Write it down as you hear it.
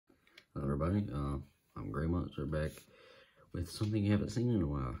everybody? I'm Gray Monster back with something you haven't seen in a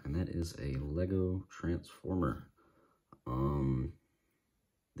while, and that is a Lego Transformer.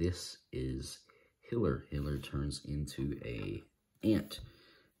 This is Hiller. Hiller turns into a ant,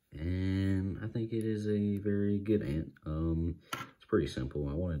 and I think it is a very good ant. It's pretty simple.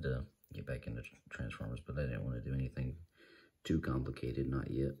 I wanted to get back into Transformers, but I didn't want to do anything too complicated,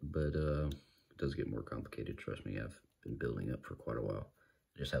 not yet, but it does get more complicated, trust me. I've been building up for quite a while.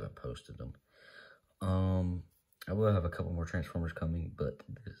 I just haven't posted them. I will have a couple more Transformers coming, but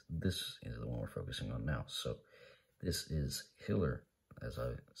this is the one we're focusing on now. So this is Hiller. As I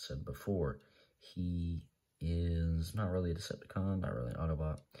said before, he is not really a Decepticon, not really an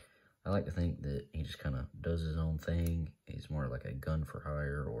Autobot. I like to think that he just kind of does his own thing. He's more like a gun for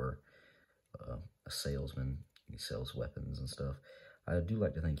hire or a salesman. He sells weapons and stuff. I do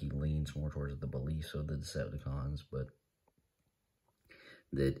like to think he leans more towards the beliefs of the Decepticons, but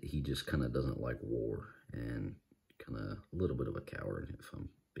that he just kind of doesn't like war and kind of a little bit of a coward, if I'm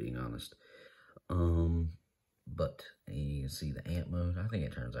being honest. But you can see the ant mode. I think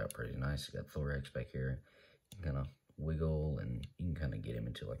it turns out pretty nice. You got thorax back here. You can kind of wiggle, and you can kind of get him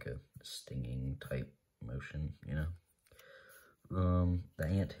into like a stinging type motion, you know. The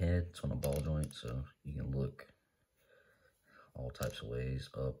ant head, it's on a ball joint, so you can look all types of ways,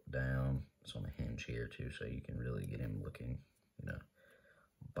 up, down. It's on a hinge here too, so you can really get him looking, you know,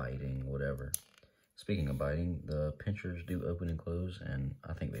 biting, whatever. Speaking of biting, the pinchers do open and close, and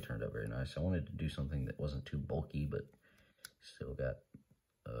I think they turned out very nice. I wanted to do something that wasn't too bulky, but still got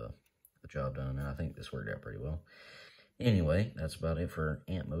the job done, and I think this worked out pretty well. Anyway, that's about it for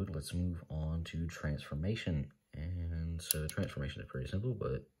ant mode. Let's move on to transformation. And so transformation is pretty simple,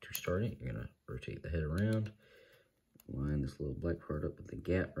 but to start it, you're going to rotate the head around, line this little black part up with the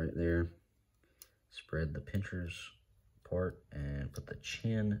gap right there, spread the pinchers apart, and put the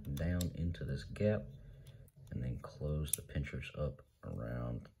chin down into this gap, and then close the pinchers up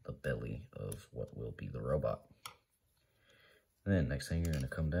around the belly of what will be the robot. And then next thing, you're going to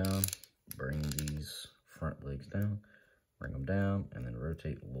come down, bring these front legs down, bring them down, and then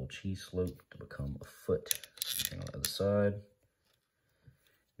rotate a little cheese slope to become a foot. Same thing on the other side.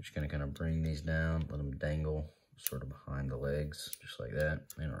 You're just going to kind of bring these down, let them dangle sort of behind the legs, just like that.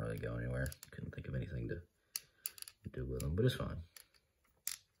 They don't really go anywhere. Couldn't think of anything to do with them, but it's fine.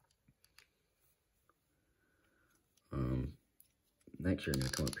 Next, you're going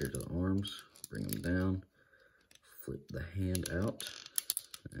to come up here to the arms, bring them down, flip the hand out,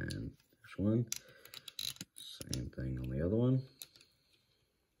 and there's one. Same thing on the other one.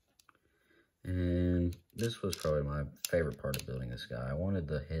 And this was probably my favorite part of building this guy. I wanted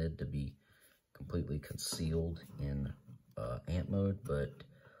the head to be completely concealed in ant mode, but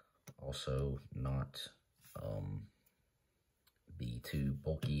also not be too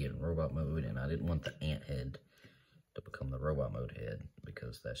bulky in robot mode, and I didn't want the ant head to become the robot mode head,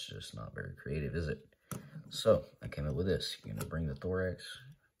 because that's just not very creative, is it? So I came up with this. You're going to bring the thorax,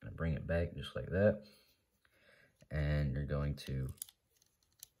 you're going to bring it back just like that, and you're going to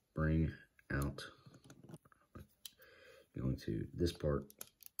bring out, this part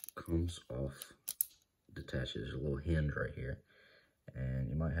comes off, detaches. There's a little hinge right here, and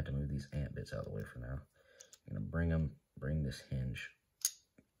you might have to move these ant bits out of the way for now. You're going to bring this hinge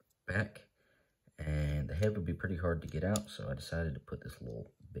back, and the head would be pretty hard to get out, so I decided to put this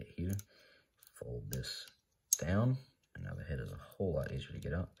little bit here, fold this down, and now the head is a whole lot easier to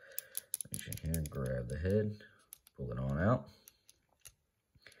get out. Reach in here, grab the head, pull it on out,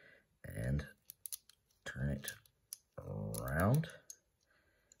 and turn it around,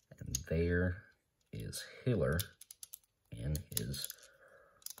 and there is Hiller in his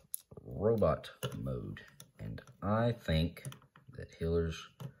robot mode. And I think that Hiller's,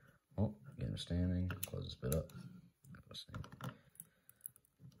 oh, get him standing, close this bit up.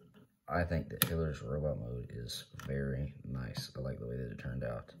 I think that Hiller's robot mode is very nice. I like the way that it turned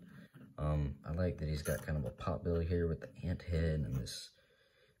out. I like that he's got kind of a pot belly here with the ant head and this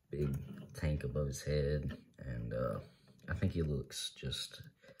big tank above his head. And I think he looks just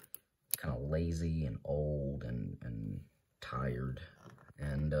kind of lazy and old and tired.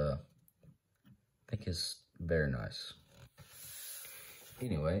 And I think it's very nice.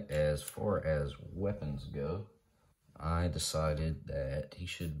 Anyway, as far as weapons go, I decided that he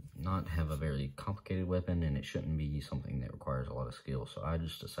should not have a very complicated weapon, and it shouldn't be something that requires a lot of skill. So I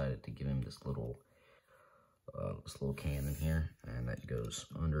just decided to give him this little cannon here, and that goes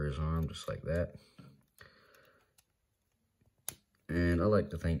under his arm just like that. And I like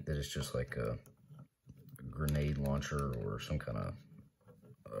to think that it's just like a grenade launcher or some kind of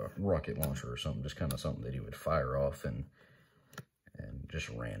rocket launcher or something, just kind of something that he would fire off and just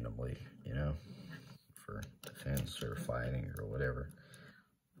randomly, you know, for defense or fighting or whatever.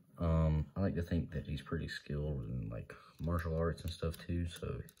 I like to think that he's pretty skilled in like martial arts and stuff too,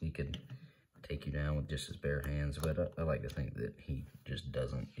 so he could take you down with just his bare hands, but I like to think that he just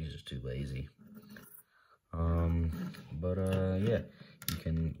doesn't. He's just too lazy. Yeah, you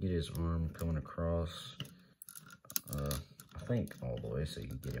can get his arm coming across, I think all the way, so you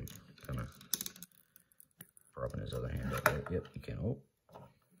can get him kind of propping his other hand up there. Yep, you can. Oh,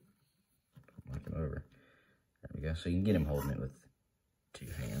 knock him over. There we go. So you can get him holding it with 2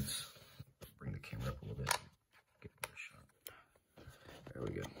 hands. Bring the camera up a little bit. Get a shot. There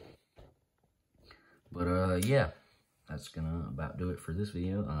we go. But yeah, that's gonna about do it for this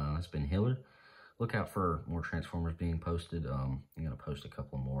video. It's been Hiller. Look out for more Transformers being posted. I'm gonna post a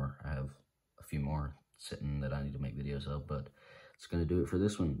couple more. I have a few more sitting that I need to make videos of, but it's gonna do it for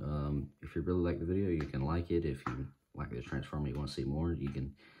this one. If you really like the video, you can like it. If you like this Transformer, you want to see more, you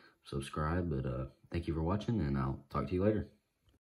can subscribe. But thank you for watching, and I'll talk to you later.